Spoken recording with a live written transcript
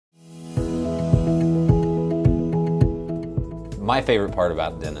My favorite part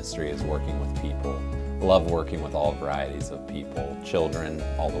about dentistry is working with people. I love working with all varieties of people, children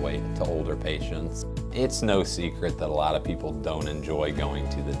all the way to older patients. It's no secret that a lot of people don't enjoy going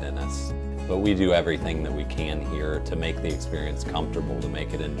to the dentist, but we do everything that we can here to make the experience comfortable, to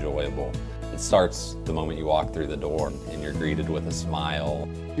make it enjoyable. It starts the moment you walk through the door and you're greeted with a smile.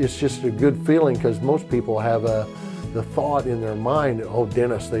 It's just a good feeling because most people have the thought in their mind, oh,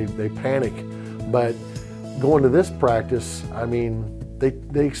 dentists, they panic. But going to this practice, I mean,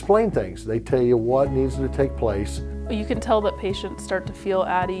 they explain things. They tell you what needs to take place. You can tell that patients start to feel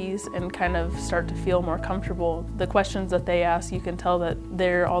at ease and kind of start to feel more comfortable. The questions that they ask, you can tell that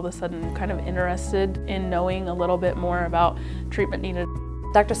they're all of a sudden kind of interested in knowing a little bit more about treatment needed.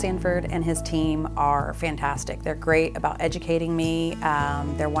 Dr. Sanford and his team are fantastic. They're great about educating me.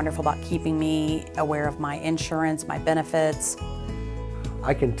 They're wonderful about keeping me aware of my insurance, my benefits.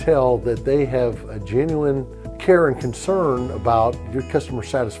 I can tell that they have a genuine care and concern about your customer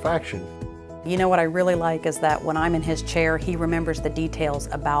satisfaction. You know what I really like is that when I'm in his chair, he remembers the details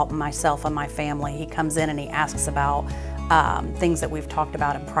about myself and my family. He comes in and he asks about things that we've talked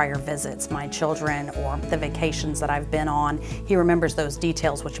about in prior visits, my children or the vacations that I've been on. He remembers those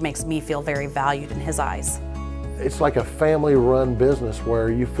details, which makes me feel very valued in his eyes. It's like a family-run business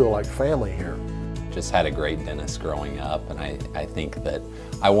where you feel like family here. Just had a great dentist growing up, and I think that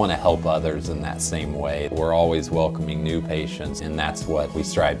I want to help others in that same way. We're always welcoming new patients, and that's what we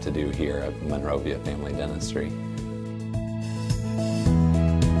strive to do here at Monrovia Family Dentistry.